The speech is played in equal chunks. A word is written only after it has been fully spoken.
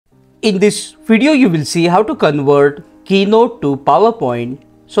In this video, you will see how to convert Keynote to PowerPoint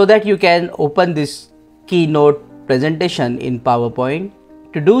so that you can open this Keynote presentation in PowerPoint.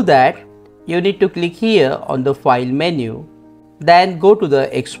 To do that, you need to click here on the File menu, then go to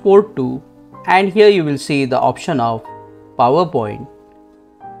the Export to, and here you will see the option of PowerPoint.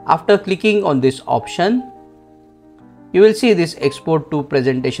 After clicking on this option, you will see this Export to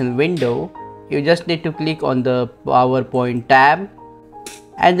presentation window. You just need to click on the PowerPoint tab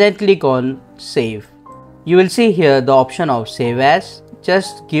and then click on Save. You will see here the option of Save As.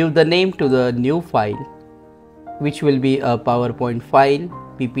 Just give the name to the new file, which will be a PowerPoint file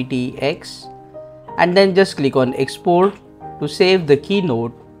PPTX, and then just click on Export to save the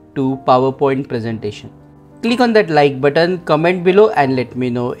Keynote to PowerPoint presentation. Click on that like button, comment below and let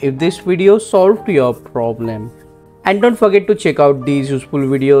me know if this video solved your problem. And don't forget to check out these useful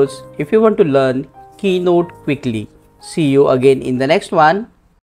videos if you want to learn Keynote quickly. See you again in the next one.